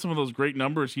quarterback. You had some of those great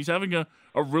numbers. He's having a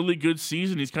really good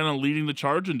season. He's kind of leading the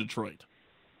charge in Detroit.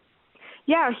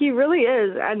 Yeah, he really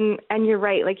is. And you're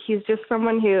right. Like, he's just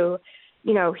someone who,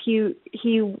 you know, he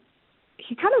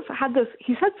kind of had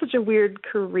he's had such a weird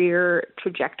career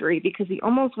trajectory, because he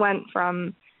almost went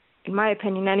from, in my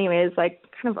opinion anyways, like,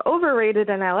 kind of overrated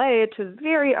in LA to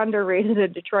very underrated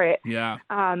in Detroit. Yeah.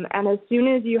 And as soon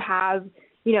as you have,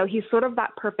 you know, he's sort of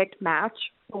that perfect match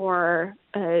for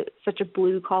such a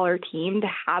blue collar team, to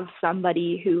have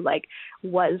somebody who, like,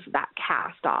 was that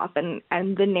cast off, and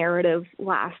the narrative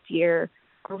last year,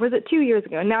 or was it 2 years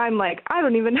ago? Now I'm like, I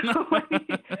don't even know.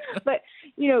 But,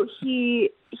 you know,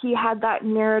 he had that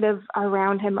narrative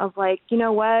around him of, like, you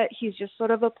know what, he's just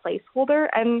sort of a placeholder,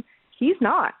 and he's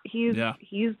not. He's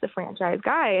the franchise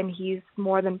guy, and he's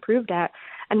more than proved that.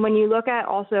 And when you look at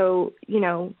also, you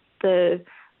know, the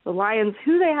Lions,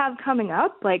 who they have coming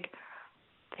up, like,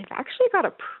 they've actually got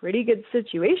a pretty good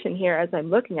situation here as I'm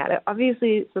looking at it.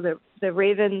 Obviously, so the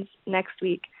Ravens next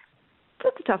week,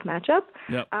 that's a tough matchup.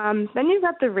 Yep. Then you've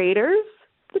got the Raiders,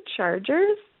 the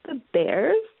Chargers, the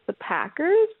Bears, the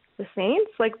Packers, the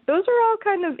Saints. Like, those are all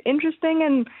kind of interesting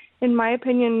and, in my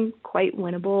opinion, quite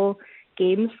winnable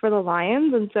games for the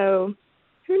Lions. And so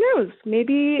who knows?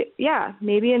 Maybe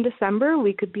in December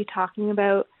we could be talking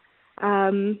about,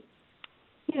 the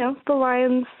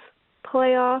Lions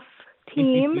playoff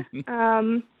team,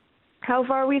 how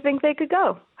far we think they could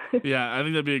go. Yeah, I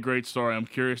think that'd be a great story. I'm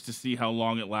curious to see how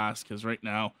long it lasts, because right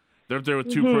now they're up there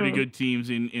with two pretty good teams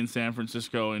in San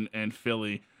Francisco and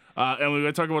Philly. And we're going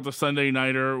to talk about the Sunday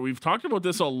Nighter. We've talked about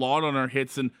this a lot on our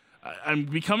hits, and I'm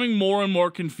becoming more and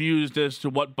more confused as to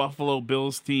what Buffalo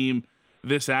Bills team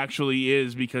this actually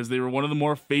is, because they were one of the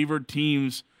more favored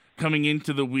teams coming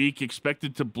into the week,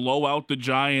 expected to blow out the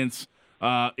Giants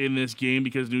in this game,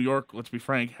 because New York, let's be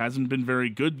frank, hasn't been very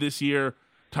good this year.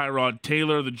 Tyrod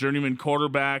Taylor, the journeyman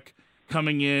quarterback,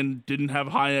 coming in, didn't have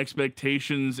high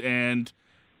expectations, and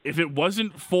if it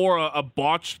wasn't for a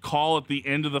botched call at the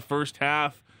end of the first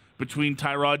half between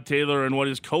Tyrod Taylor and what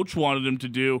his coach wanted him to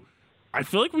do, I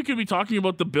feel like we could be talking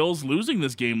about the Bills losing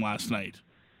this game last night.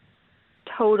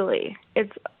 Totally.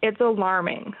 It's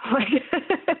alarming.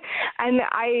 And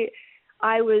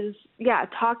I was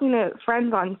talking to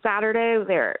friends on Saturday.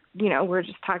 We're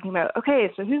just talking about, okay,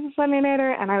 so who's the Sunday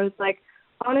Nighter? And I was like,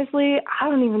 honestly, I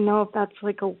don't even know if that's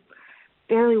like a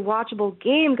barely watchable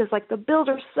game, because like the Bills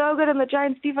are so good and the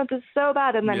Giants defense is so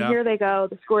bad, and then here they go,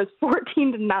 the score is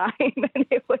 14-9, and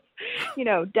it was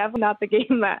definitely not the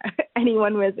game that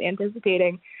anyone was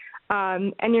anticipating.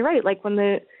 And you're right, like when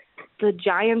the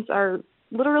Giants are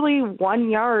literally 1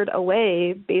 yard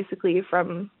away basically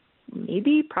from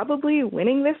probably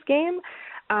winning this game,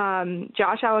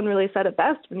 Josh Allen really said it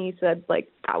best when he said, like,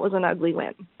 that was an ugly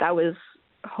win. That was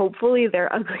hopefully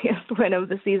their ugliest win of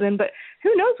the season, but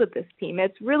who knows with this team?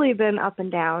 It's really been up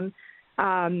and down.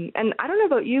 And I don't know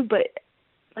about you, but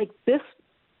like this,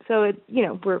 so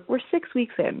we're 6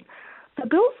 weeks in. The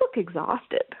Bills look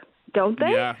exhausted, don't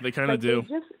they? Yeah, they kind of do.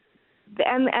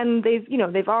 And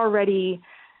they've already,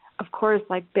 of course,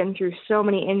 like been through so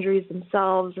many injuries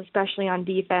themselves, especially on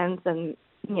defense, and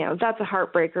that's a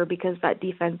heartbreaker, because that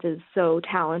defense is so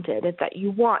talented. It's that you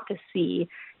want to see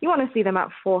them at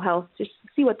full health, just to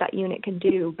see what that unit can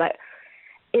do. But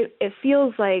it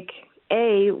feels like,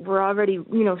 we're already,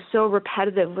 so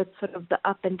repetitive with sort of the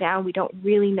up and down. We don't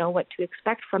really know what to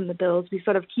expect from the Bills. We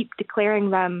sort of keep declaring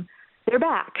them they're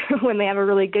back when they have a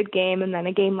really good game. And then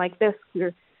a game like this,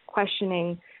 we're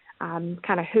questioning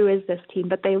kind of who is this team.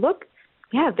 But they look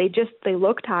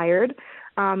tired.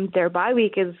 Their bye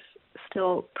week is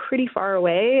still pretty far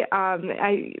away.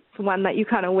 It's one that you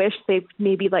kind of wish they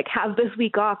maybe like have this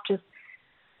week off, just,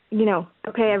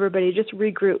 okay, everybody just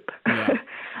regroup.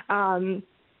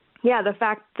 Yeah. The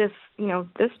fact this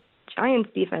Giants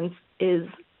defense is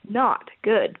not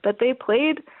good, but they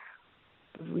played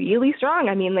really strong.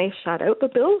 I mean, they shut out the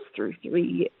Bills through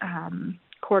three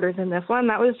quarters in this one.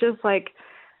 That was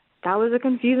a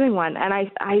confusing one. And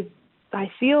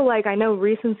I feel like, I know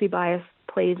recency bias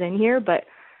plays in here, but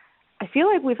I feel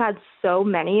like we've had so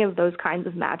many of those kinds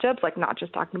of matchups, like not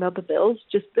just talking about the Bills,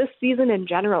 just this season in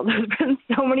general. There's been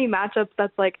so many matchups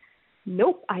that's like,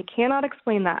 nope, I cannot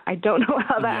explain that. I don't know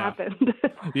how that happened.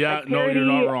 Yeah, like no, you're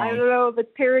not wrong. I don't know if it's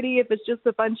parody, if it's just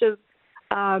a bunch of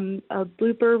a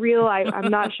blooper reel.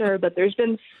 I'm not sure, but there's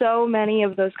been so many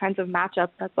of those kinds of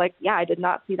matchups that's like, I did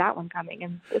not see that one coming,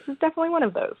 and this is definitely one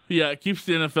of those. Yeah, it keeps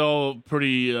the NFL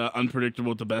pretty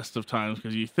unpredictable at the best of times,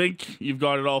 because you think you've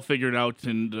got it all figured out,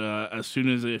 and as soon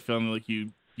as it feels like you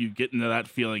get into that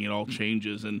feeling, it all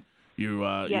changes, and you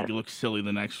look silly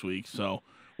the next week. So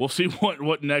we'll see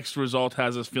what next result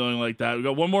has us feeling like that. We've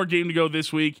got one more game to go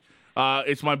this week.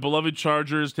 It's my beloved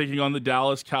Chargers taking on the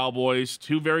Dallas Cowboys,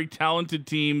 two very talented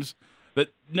teams that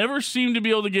never seem to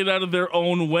be able to get out of their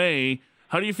own way.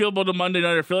 How do you feel about the Monday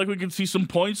night? I feel like we can see some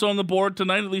points on the board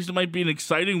tonight. At least it might be an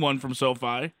exciting one from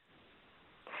SoFi.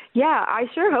 Yeah, I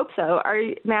sure hope so.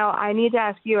 Now, I need to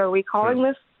ask you, are we calling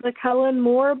this the Kellen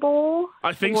Moore Bowl?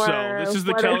 I think so. This is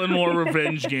the Kellen Moore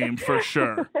revenge game for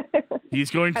sure.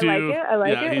 He's going to. I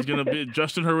like it. He's going to be.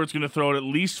 Justin Herbert's going to throw it at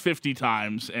least 50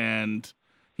 times, and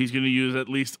he's going to use at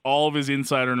least all of his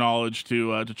insider knowledge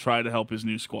to try to help his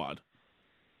new squad.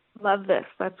 Love this.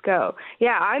 Let's go.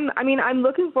 Yeah, I'm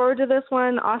looking forward to this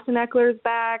one. Austin Eckler's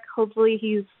back. Hopefully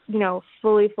he's,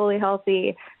 fully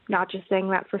healthy. Not just saying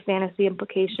that for fantasy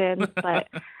implications, but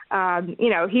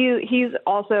he's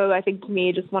also, I think, to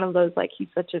me, just one of those, like, he's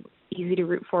such an easy to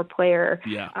root for player.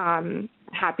 Yeah.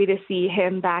 Happy to see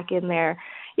him back in there.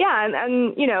 Yeah,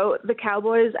 and the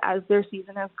Cowboys, as their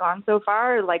season has gone so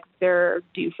far, like they're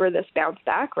due for this bounce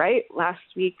back, right? Last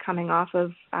week coming off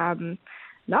of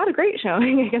not a great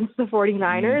showing against the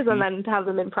 49ers, and then to have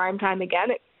them in prime time again,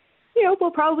 will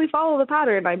probably follow the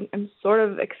pattern. I'm sort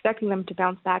of expecting them to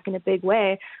bounce back in a big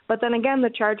way. But then again,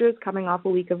 the Chargers coming off a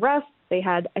week of rest,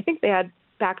 I think they had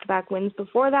back-to-back wins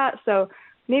before that, so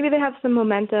maybe they have some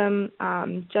momentum.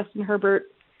 Justin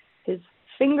Herbert, his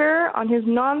finger on his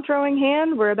non-throwing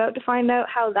hand, we're about to find out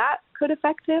how that could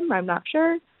affect him. I'm not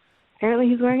sure. Apparently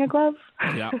he's wearing a glove.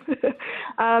 Yeah.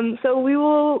 So we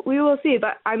will see.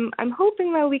 But I'm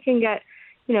hoping that we can get,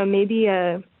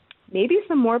 maybe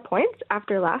some more points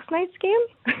after last night's game.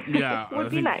 Yeah. would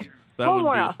be nice.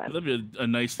 That'd be a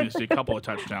nice thing to see. A couple of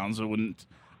touchdowns. I wouldn't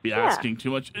be asking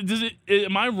too much.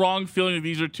 Am I wrong feeling that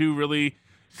these are two really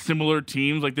similar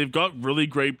teams? Like they've got really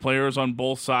great players on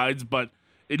both sides, but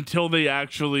until they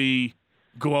actually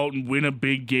go out and win a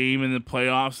big game in the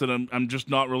playoffs, that I'm just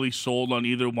not really sold on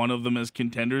either one of them as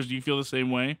contenders. Do you feel the same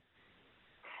way?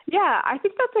 Yeah, I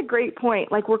think that's a great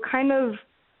point. Like we're kind of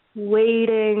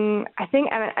waiting, I think,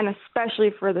 and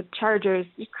especially for the Chargers,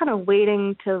 just kind of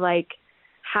waiting to like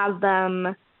have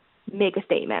them make a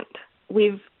statement.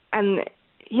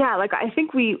 I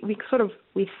think we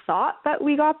thought that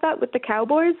we got that with the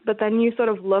Cowboys, but then you sort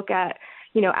of look at,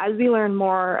 as we learn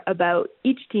more about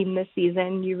each team this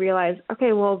season, you realize,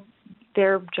 okay, well,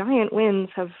 their giant wins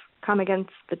have come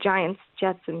against the Giants,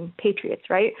 Jets, and Patriots,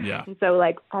 right? Yeah. And so,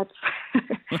 like, that's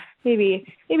maybe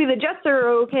the Jets are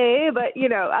okay, but,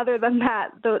 other than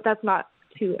that, that's not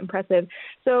too impressive.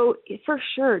 So, for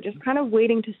sure, just kind of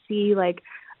waiting to see, like,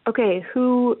 okay,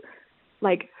 who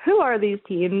are these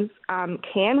teams?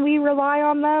 Can we rely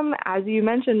on them? As you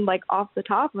mentioned, like, off the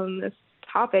top on this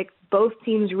topic, both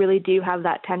teams really do have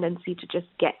that tendency to just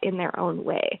get in their own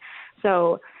way.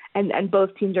 So, and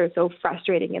both teams are so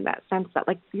frustrating in that sense that,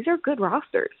 like, these are good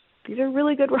rosters. These are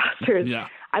really good rosters. Yeah.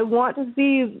 I want to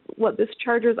see what this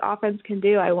Chargers offense can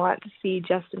do. I want to see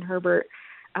Justin Herbert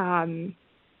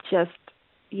just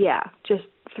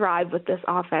thrive with this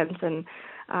offense. And,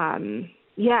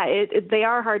 they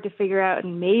are hard to figure out,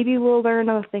 and maybe we'll learn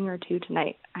a thing or two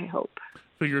tonight, I hope.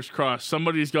 Fingers crossed.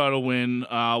 Somebody's got to win.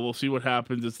 We'll see what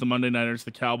happens. It's the Monday Nighters,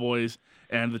 the Cowboys,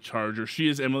 and the Chargers. She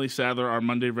is Emily Sadler, our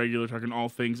Monday regular, talking all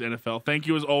things NFL. Thank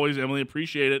you as always, Emily.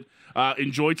 Appreciate it.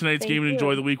 Enjoy tonight's game and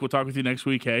enjoy the week. We'll talk with you next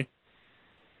week, hey?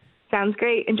 Sounds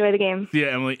great. Enjoy the game. Yeah,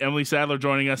 Emily. Emily Sadler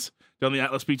joining us down the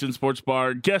Atlas Pizza and Sports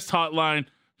Bar guest hotline.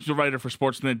 She's a writer for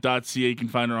Sportsnet.ca. You can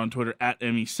find her on Twitter at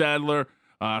Emmy Sadler.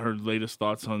 Her latest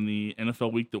thoughts on the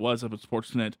NFL week that was up at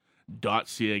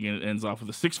Sportsnet.ca. Again, it ends off with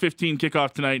a 6:15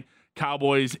 kickoff tonight.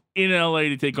 Cowboys in LA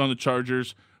to take on the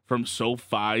Chargers from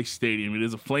SoFi Stadium. It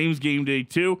is a Flames game day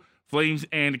too. Flames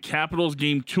and Capitals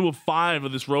game 2 of 5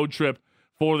 of this road trip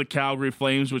for the Calgary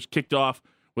Flames, which kicked off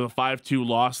with a 5-2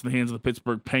 loss in the hands of the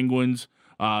Pittsburgh Penguins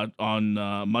on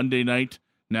Monday night.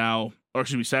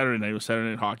 Saturday night. It was Saturday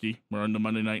night hockey. We're on to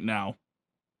Monday night now.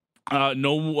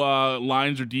 No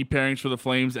lines or D pairings for the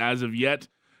Flames as of yet.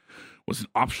 Was an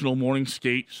optional morning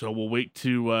skate, so we'll wait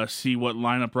to see what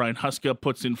lineup Ryan Huska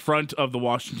puts in front of the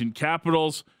Washington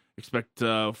Capitals. Expect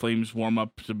Flames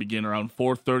warm-up to begin around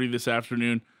 4:30 this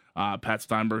afternoon. Pat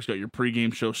Steinberg's got your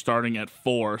pregame show starting at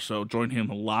 4, so join him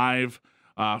live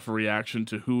for reaction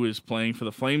to who is playing for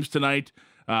the Flames tonight.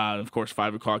 Of course,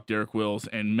 5 o'clock, Derek Wills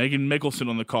and Megan Mickelson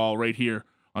on the call right here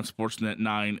on Sportsnet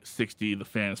 960, The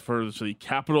Fan. As further as the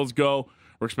Capitals go,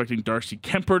 we're expecting Darcy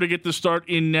Kemper to get the start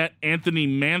in net. Anthony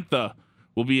Mantha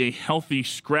will be a healthy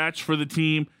scratch for the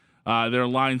team. Their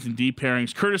lines and D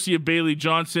pairings, courtesy of Bailey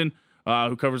Johnson,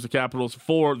 who covers the Capitals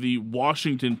for the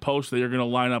Washington Post. They are going to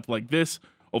line up like this: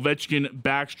 Ovechkin,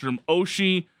 Backstrom,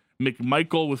 Oshie,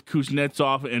 McMichael with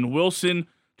Kuznetsov and Wilson,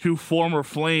 2 former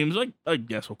Flames. I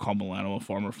guess we'll call Milano a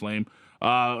former Flame.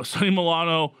 Sonny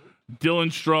Milano, Dylan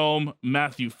Strome,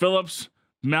 Matthew Phillips,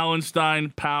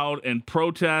 Mallenstein, Poud, and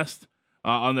Protest.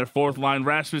 On their 4th line,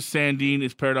 Rasmus Sandin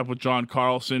is paired up with John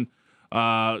Carlson,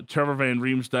 Trevor Van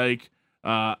Riemsdyk,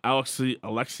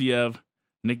 Alexiev,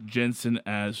 Nick Jensen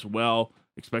as well.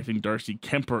 Expecting Darcy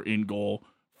Kemper in goal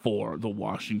for the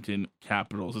Washington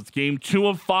Capitals. It's game 2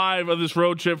 of 5 of this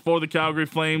road trip for the Calgary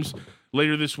Flames.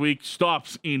 Later this week,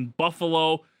 stops in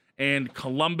Buffalo and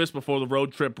Columbus before the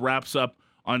road trip wraps up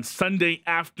on Sunday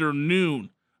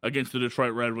afternoon against the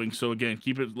Detroit Red Wings. So again,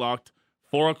 keep it locked.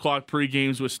 4 o'clock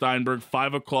pre-games with Steinberg,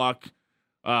 5 o'clock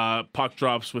puck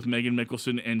drops with Megan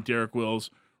Mickelson and Derek Wills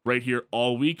right here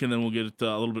all week, and then we'll get it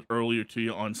a little bit earlier to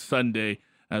you on Sunday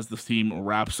as the team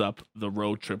wraps up the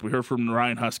road trip. We heard from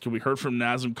Ryan Huska. We heard from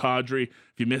Nazem Kadri.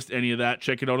 If you missed any of that,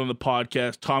 check it out on the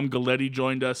podcast. Tom Galletti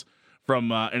joined us from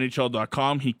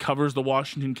NHL.com. He covers the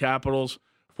Washington Capitals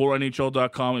for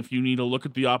NHL.com. If you need to look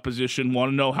at the opposition,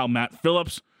 want to know how Matt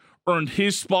Phillips earned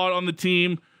his spot on the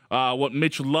team, what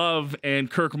Mitch Love and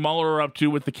Kirk Muller are up to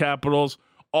with the Capitals,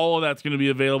 all of that's going to be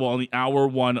available on the Hour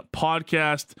One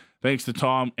podcast. Thanks to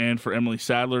Tom and for Emily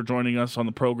Sadler joining us on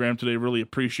the program today. Really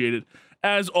appreciate it.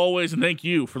 As always, and thank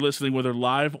you for listening, whether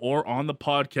live or on the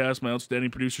podcast. My outstanding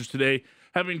producers today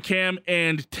have been Cam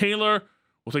and Taylor.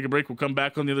 We'll take a break. We'll come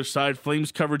back on the other side.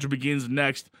 Flames coverage begins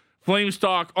next. Flames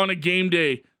talk on a game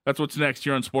day. That's what's next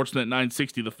here on Sportsnet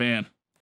 960, The Fan.